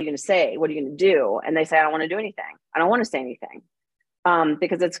say, well, what are you going to say? What are you going to do? And they say, I don't want to do anything. I don't want to say anything.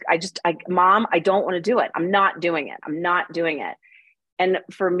 Because Mom, I don't want to do it. I'm not doing it. I'm not doing it. And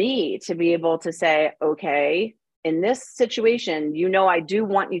for me to be able to say, okay, in this situation, I do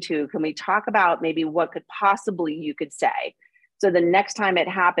want you to, can we talk about maybe what could possibly you could say? So the next time it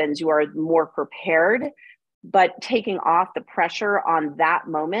happens, you are more prepared, but taking off the pressure on that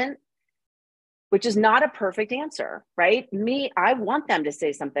moment, which is not a perfect answer, right? I want them to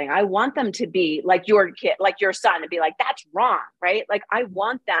say something. I want them to be like your kid, like your son, and be like, that's wrong, right? Like I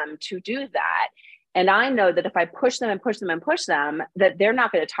want them to do that. And I know that if I push them and push them and push them, that they're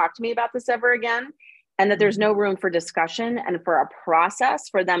not going to talk to me about this ever again. And that there's no room for discussion and for a process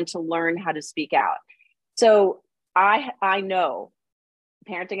for them to learn how to speak out. So I know,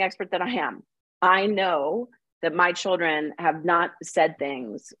 parenting expert that I am, I know that my children have not said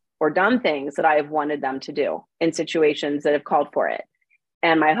things or done things that I have wanted them to do in situations that have called for it.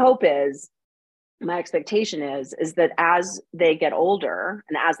 And my hope is, my expectation is that as they get older,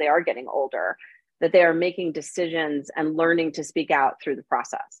 and as they are getting older, that they are making decisions and learning to speak out through the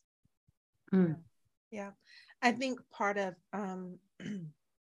process. Yeah. I think part of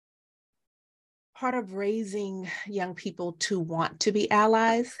raising young people to want to be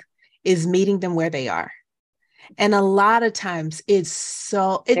allies is meeting them where they are. And a lot of times they're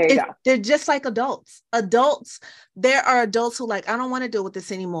just like adults. There are adults who like, I don't want to deal with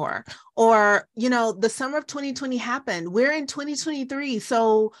this anymore. Or, the summer of 2020 happened. We're in 2023.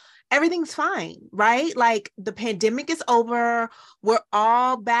 So everything's fine, right? Like the pandemic is over. We're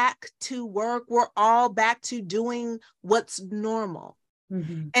all back to work. We're all back to doing what's normal.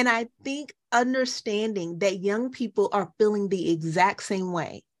 Mm-hmm. And I think understanding that young people are feeling the exact same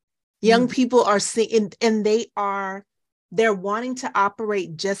way. Young people are seeing, and they're wanting to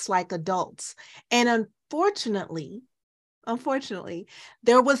operate just like adults. And unfortunately,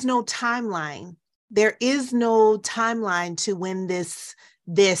 there was no timeline. There is no timeline to when this,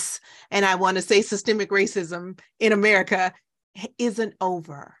 and I want to say systemic racism in America isn't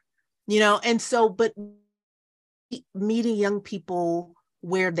over, and so, but meeting young people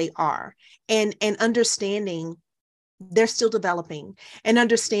where they are and understanding they're still developing, and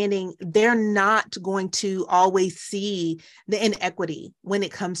understanding they're not going to always see the inequity when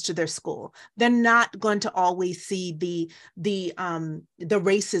it comes to their school. They're not going to always see the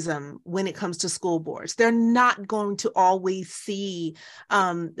racism when it comes to school boards. They're not going to always see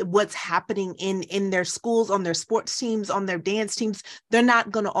what's happening in their schools, on their sports teams, on their dance teams. They're not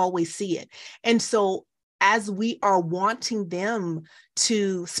going to always see it. And so as we are wanting them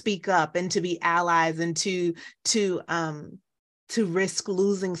to speak up and to be allies and to risk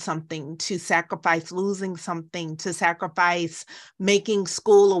losing something, to sacrifice losing something, to sacrifice making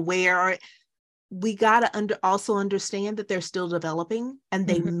school aware, we got to also understand that they're still developing and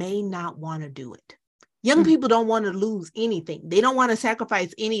they may not want to do it. Young people don't want to lose anything. They don't want to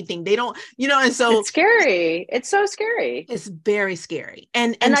sacrifice anything. They don't, and so it's scary. It's so scary. It's very scary.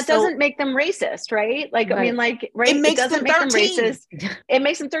 And that doesn't make them racist, right? Like, right. I mean, like, right. It doesn't make them racist. It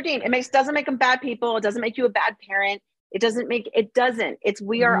makes them 13. Doesn't make them bad people. It doesn't make you a bad parent.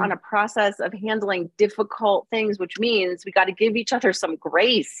 We are on a process of handling difficult things, which means we got to give each other some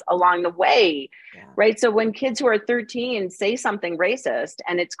grace along the way, right? So when kids who are 13 say something racist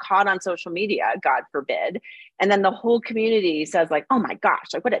and it's caught on social media, God forbid, and then the whole community says like, oh my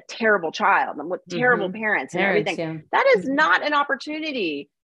gosh, like what a terrible child and what terrible parents and everything. Yeah. That is not an opportunity.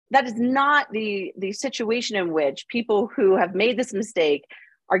 That is not the situation in which people who have made this mistake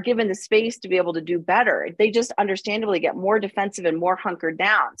are given the space to be able to do better. They just understandably get more defensive and more hunkered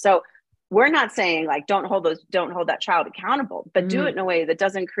down. So we're not saying like, don't hold that child accountable, but do it in a way that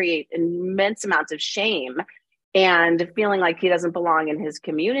doesn't create immense amounts of shame and feeling like he doesn't belong in his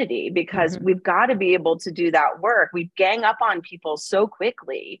community, because we've got to be able to do that work. We gang up on people so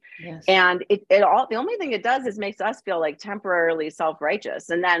quickly. Yes. And the only thing it does is makes us feel like temporarily self-righteous.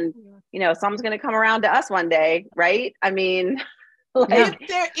 And then, someone's going to come around to us one day, right? I mean, like,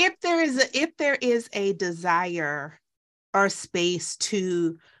 if there is a desire or space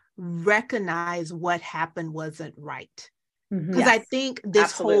to recognize what happened wasn't right, because I think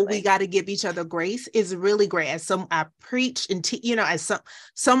this whole we got to give each other grace is really great. As I preach and as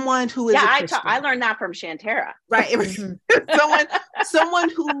someone who is I learned that from Shantara, right? someone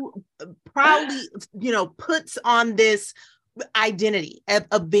who proudly puts on this identity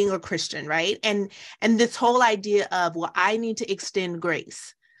of being a Christian, right? And this whole idea of, well, I need to extend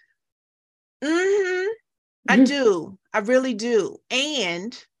grace. I do. I really do.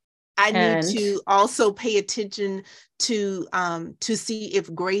 And I need to also pay attention to see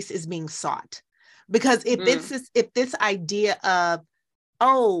if grace is being sought. Because if this idea of,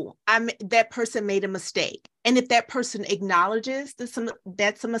 that person made a mistake, and if that person acknowledges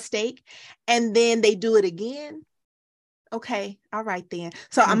that's a mistake, and then they do it again, okay, all right then.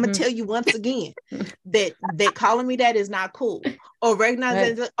 So I'm gonna tell you once again that calling me that is not cool. Or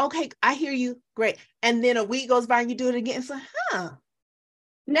recognize that, okay, I hear you, great. And then a week goes by and you do it again. It's like,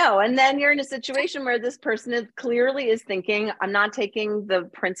 no, and then you're in a situation where this person clearly is thinking, I'm not taking the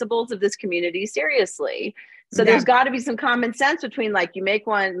principles of this community seriously. So there's got to be some common sense between, like, you make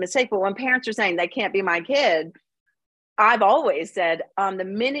one mistake, but when parents are saying that can't be my kid, I've always said, the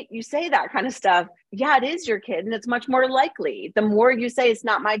minute you say that kind of stuff, it is your kid. And it's much more likely. The more you say it's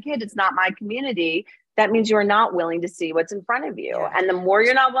not my kid, it's not my community, that means you're not willing to see what's in front of you. Yeah. And the more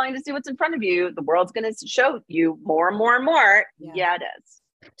you're not willing to see what's in front of you, the world's going to show you more and more and more. Yeah, it is.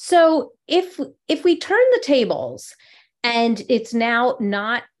 So if we turn the tables and it's now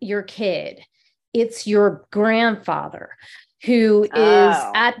not your kid, it's your grandfather, who is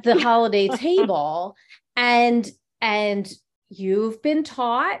at the holiday table, and you've been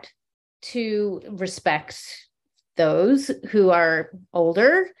taught to respect those who are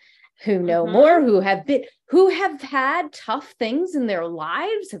older, who know more, who have had tough things in their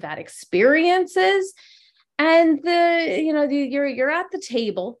lives, have had experiences. And you're at the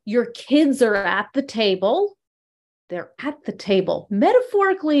table, your kids are at the table, they're at the table,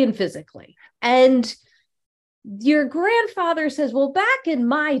 metaphorically and physically. And your grandfather says, well, back in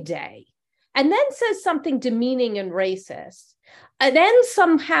my day, and then says something demeaning and racist. And then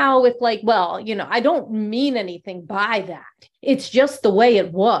somehow with like, well, I don't mean anything by that. It's just the way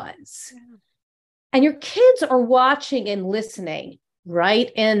it was. Yeah. And your kids are watching and listening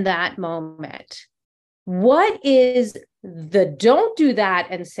right in that moment. What is the don't do that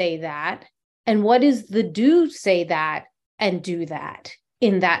and say that? And what is the do say that and do that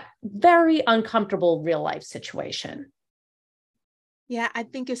in that very uncomfortable real life situation? Yeah, I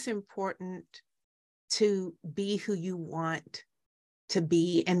think it's important to be who you want to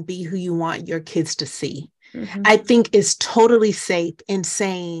be and be who you want your kids to see. Mm-hmm. I think it's totally safe in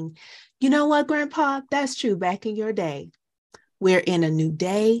saying, you know what, Grandpa, that's true. Back in your day, we're in a new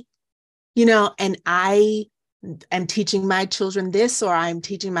day, and I am teaching my children this, or I'm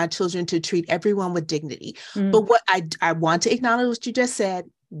teaching my children to treat everyone with dignity. Mm-hmm. But what I want to acknowledge what you just said,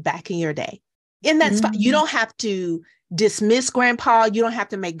 back in your day. And that's fine. You don't have to dismiss Grandpa. You don't have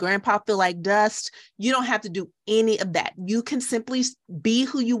to make Grandpa feel like dust. You don't have to do any of that. You can simply be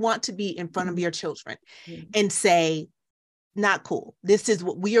who you want to be in front of your children and say, not cool. This is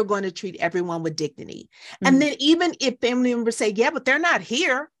what we are going to treat everyone with dignity. And then even if family members say, yeah, but they're not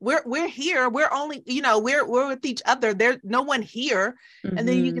here. We're here. We're only, we're with each other. There's no one here. And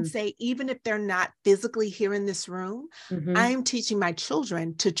then you can say, even if they're not physically here in this room, I'm teaching my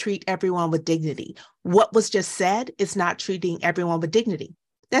children to treat everyone with dignity. What was just said is not treating everyone with dignity.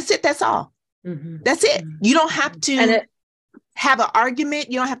 That's it. That's all. That's it. You don't have to have an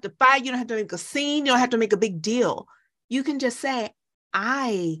argument. You don't have to fight. You don't have to make a scene. You don't have to make a big deal. You can just say,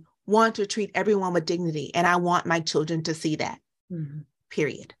 I want to treat everyone with dignity, and I want my children to see that,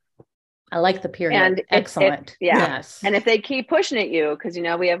 period. I like the period. And excellent. Yes. And if they keep pushing at you, because,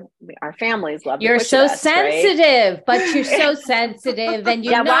 we have our families love you're to push so us, sensitive, right? But you're so sensitive. And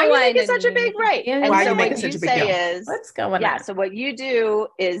why are you making such a big right? And why so what you say is, what's going on? Yeah. So what you do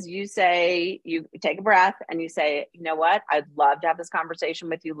is you say, you take a breath and you say, you know what? I'd love to have this conversation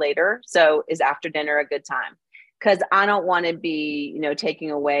with you later. So is after dinner a good time? Because I don't want to be, taking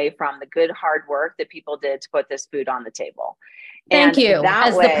away from the good hard work that people did to put this food on the table. Thank you.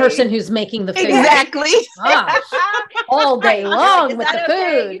 As the person who's making the food. Exactly. Gosh, all day long with the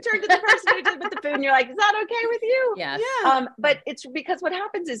food. You turn to the person who did with the food and you're like, is that okay with you? Yes. Yeah. But it's because what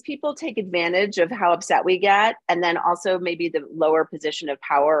happens is people take advantage of how upset we get. And then also maybe the lower position of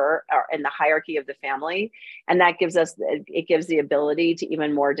power or in the hierarchy of the family. And that gives the ability to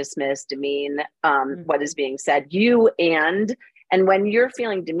even more dismiss, demean what is being said. And when you're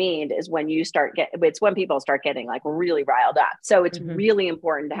feeling demeaned is when it's when people start getting like really riled up. So it's really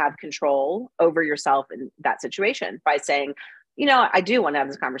important to have control over yourself in that situation by saying, I do want to have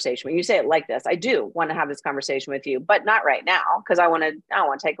this conversation. When you say it like this, I do want to have this conversation with you, but not right now, because I want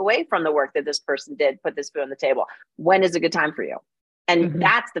to take away from the work that this person did, put this food on the table. When is a good time for you? And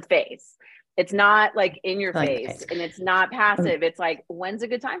that's the face. It's not like in your face and it's not passive. It's like, when's a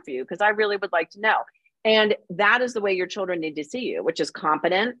good time for you? Because I really would like to know. And that is the way your children need to see you, which is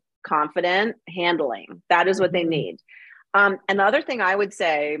competent, confident, handling. That is what they need. And the other thing I would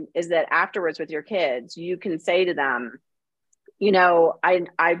say is that afterwards with your kids, you can say to them,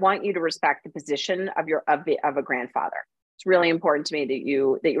 I want you to respect the position of a grandfather. It's really important to me that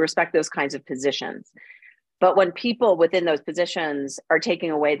you respect those kinds of positions. But when people within those positions are taking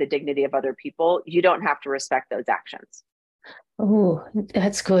away the dignity of other people, you don't have to respect those actions. Oh,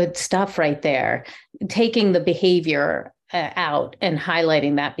 that's good stuff right there. Taking the behavior out and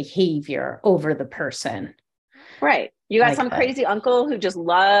highlighting that behavior over the person. Right. You got some crazy uncle who just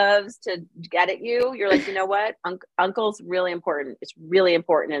loves to get at you. You're like, you know what? Uncle's really important. It's really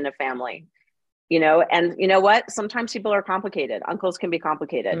important in a family, and you know what? Sometimes people are complicated. Uncles can be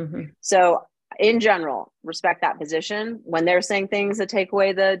complicated. So in general, respect that position when they're saying things that take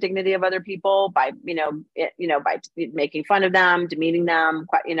away the dignity of other people by, by making fun of them, demeaning them,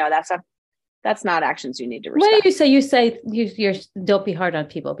 that stuff. That's not actions you need to respect. What do you say? You say you're don't be hard on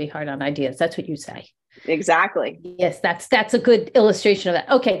people, be hard on ideas. That's what you say. Exactly. Yes, that's a good illustration of that.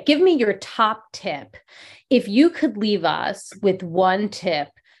 Okay, give me your top tip. If you could leave us with one tip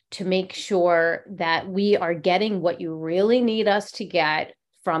to make sure that we are getting what you really need us to get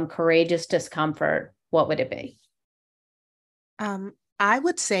from courageous discomfort, what would it be? I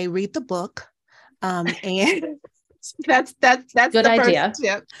would say read the book. And that's good the idea. First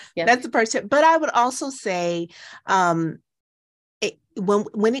tip. Yes. That's the first tip. But I would also say,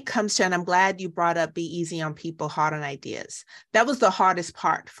 when it comes to, and I'm glad you brought up be easy on people, hard on ideas. That was the hardest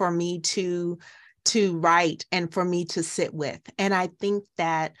part for me to write and for me to sit with. And I think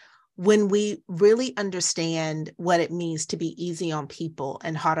that when we really understand what it means to be easy on people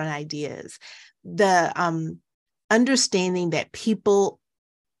and hard on ideas, the understanding that people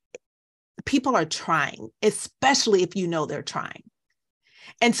are trying, especially if you know they're trying.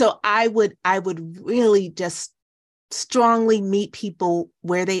 And so I would really just strongly meet people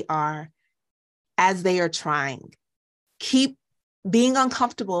where they are as they are trying. Keep being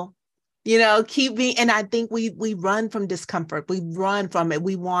uncomfortable, keep being, and I think we run from discomfort. We run from it.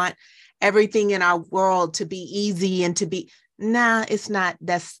 We want everything in our world to be easy and to be, it's not,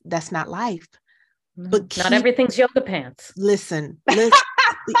 that's not life. But not everything's yoga pants. Listen.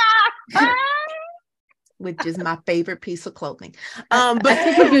 Which is my favorite piece of clothing. But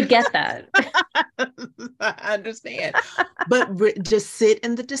I figured you'd get that. I understand. But just sit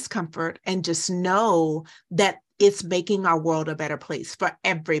in the discomfort and just know that it's making our world a better place for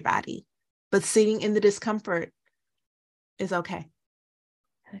everybody. But sitting in the discomfort is okay.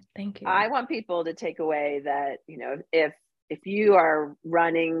 Thank you. I want people to take away that, if you are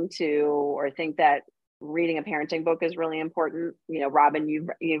running to or think that reading a parenting book is really important. Robin,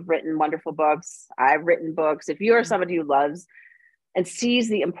 you've written wonderful books. I've written books. If you are somebody who loves and sees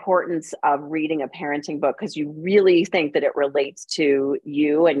the importance of reading a parenting book because you really think that it relates to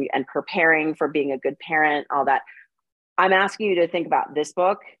you and preparing for being a good parent, all that, I'm asking you to think about this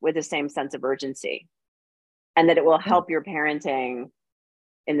book with the same sense of urgency, and that it will help your parenting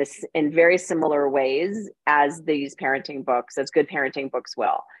in very similar ways as these parenting books, as good parenting books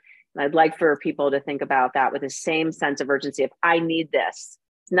will. And I'd like for people to think about that with the same sense of urgency. If I need this,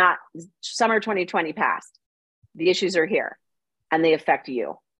 it's not summer 2020 passed. The issues are here and they affect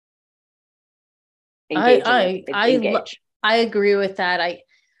you. Engage. I agree with that.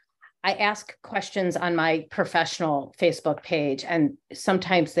 I ask questions on my professional Facebook page, and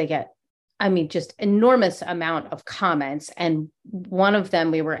sometimes they get, just enormous amount of comments. And one of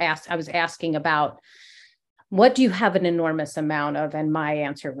them I was asking about, what do you have an enormous amount of? And my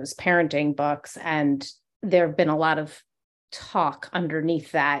answer was parenting books. And there have been a lot of talk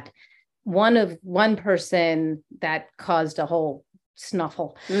underneath that. One person that caused a whole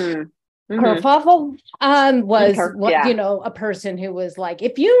snuffle, kerfuffle, was a person who was like,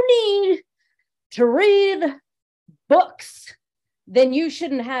 if you need to read books, then you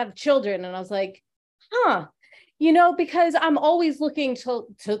shouldn't have children. And I was like, because I'm always looking to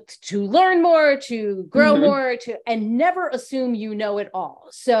learn more, to grow more, and never assume you know it all.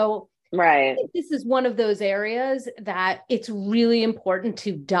 So right. This is one of those areas that it's really important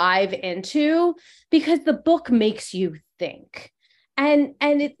to dive into, because the book makes you think. And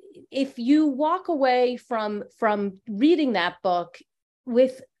if you walk away from reading that book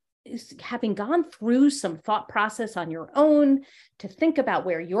with having gone through some thought process on your own, to think about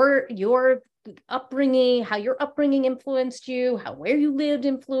where your upbringing, how your upbringing influenced you, where you lived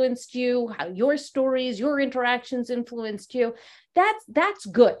influenced you, how your stories, your interactions influenced you, that's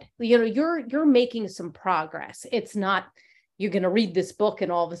good. You're making some progress. It's not, you're going to read this book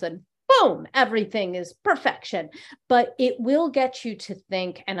and all of a sudden, boom, everything is perfection, but it will get you to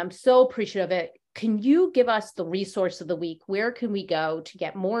think. And I'm so appreciative of it. Can you give us the resource of the week? Where can we go to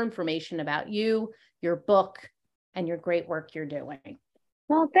get more information about you, your book, and your great work you're doing?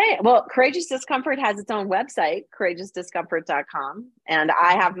 Well, Courageous Discomfort has its own website, courageousdiscomfort.com. And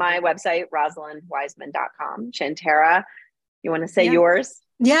I have my website, rosalindwiseman.com. Shantara, you want to say yours?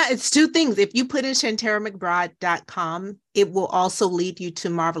 Yeah, it's two things. If you put in shantaramcbride.com, it will also lead you to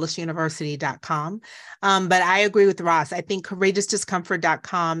marvelousuniversity.com. But I agree with Ross. I think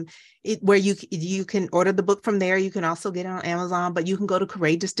courageousdiscomfort.com, where you can order the book from there. You can also get it on Amazon, but you can go to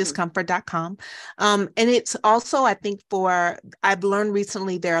courageousdiscomfort.com. And it's also, I think, I've learned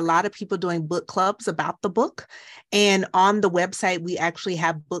recently, there are a lot of people doing book clubs about the book. And on the website, we actually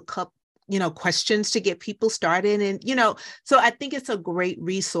have book club questions to get people started. And, so I think it's a great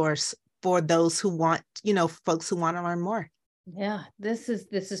resource for those who want, folks who want to learn more. Yeah, this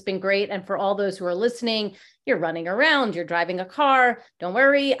has been great. And for all those who are listening, you're running around, you're driving a car, don't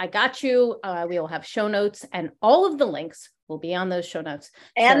worry, I got you. We will have show notes, and all of the links will be on those show notes.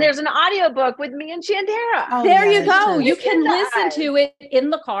 And there's an audiobook with me and Shantara. Oh, there you go. You can listen to it in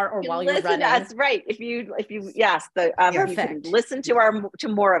the car or while you're running. That's right. If you yes, you can listen to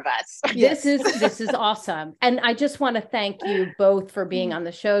more of us. This is awesome. And I just want to thank you both for being on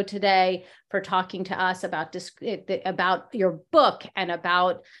the show today, for talking to us about your book and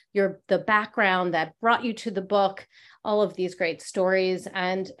about the background that brought you to the book, all of these great stories.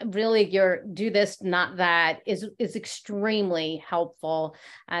 And really your do this, not that is extremely helpful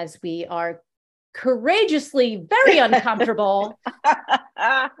as we are courageously very uncomfortable,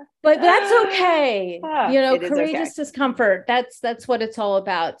 but that's okay. Courageous discomfort. That's what it's all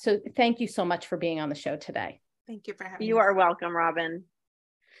about. So thank you so much for being on the show today. Thank you for having me. You are welcome, Robin.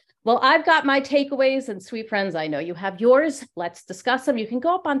 Well, I've got my takeaways, and sweet friends, I know you have yours. Let's discuss them. You can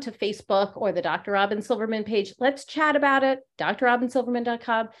go up onto Facebook or the Dr. Robin Silverman page. Let's chat about it.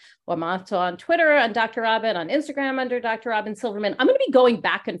 drrobinsilverman.com, or I'm also on Twitter on Dr. Robin, on Instagram under Dr. Robin Silverman. I'm going to be going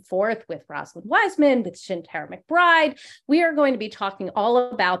back and forth with Rosalind Wiseman, with Shintara McBride. We are going to be talking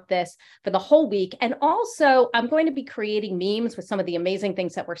all about this for the whole week. And also, I'm going to be creating memes with some of the amazing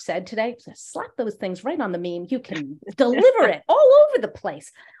things that were said today. So slap those things right on the meme. You can deliver it all over the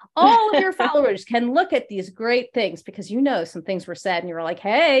place. All of your followers can look at these great things because some things were said and you were like,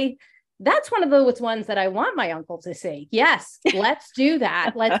 hey, that's one of those ones that I want my uncle to see. Yes, let's do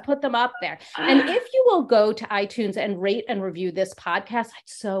that. Let's put them up there. And if you will go to iTunes and rate and review this podcast, I'd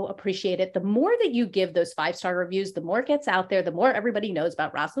so appreciate it. The more that you give those 5-star reviews, the more it gets out there, the more everybody knows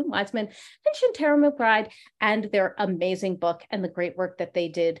about Rosalind Wiseman and Shintara McBride and their amazing book and the great work that they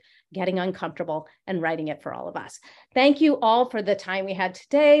did getting uncomfortable and writing it for all of us. Thank you all for the time we had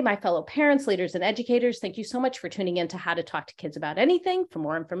today. My fellow parents, leaders, and educators, thank you so much for tuning in to How to Talk to Kids About Anything. For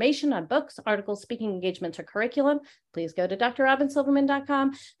more information on books, articles, speaking engagements, or curriculum, please go to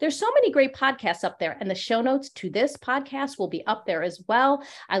drrobinsilverman.com. There's so many great podcasts up there, and the show notes to this podcast will be up there as well.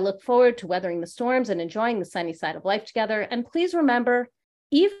 I look forward to weathering the storms and enjoying the sunny side of life together. And please remember,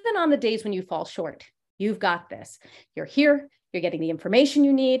 even on the days when you fall short, you've got this. You're here, you're getting the information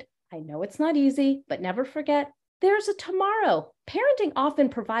you need. I know it's not easy, but never forget, there's a tomorrow. Parenting often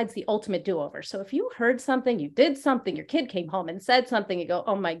provides the ultimate do-over. So if you heard something, you did something, your kid came home and said something, you go,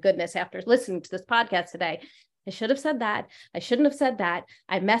 oh my goodness, after listening to this podcast today, I should have said that. I shouldn't have said that.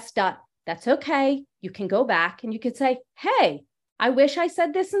 I messed up. That's okay. You can go back and you could say, hey, I wish I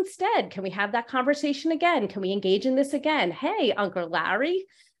said this instead. Can we have that conversation again? Can we engage in this again? Hey, Uncle Larry,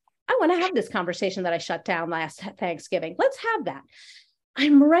 I want to have this conversation that I shut down last Thanksgiving. Let's have that.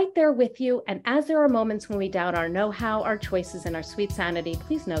 I'm right there with you. And as there are moments when we doubt our know-how, our choices, and our sweet sanity,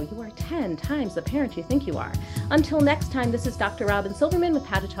 please know you are 10 times the parent you think you are. Until next time, this is Dr. Robin Silverman with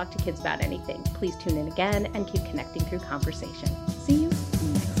How to Talk to Kids About Anything. Please tune in again and keep connecting through conversation. See you next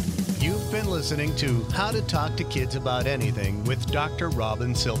week. You've been listening to How to Talk to Kids About Anything with Dr.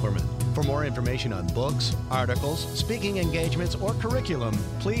 Robin Silverman. For more information on books, articles, speaking engagements, or curriculum,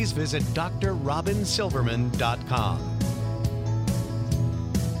 please visit drrobinsilverman.com.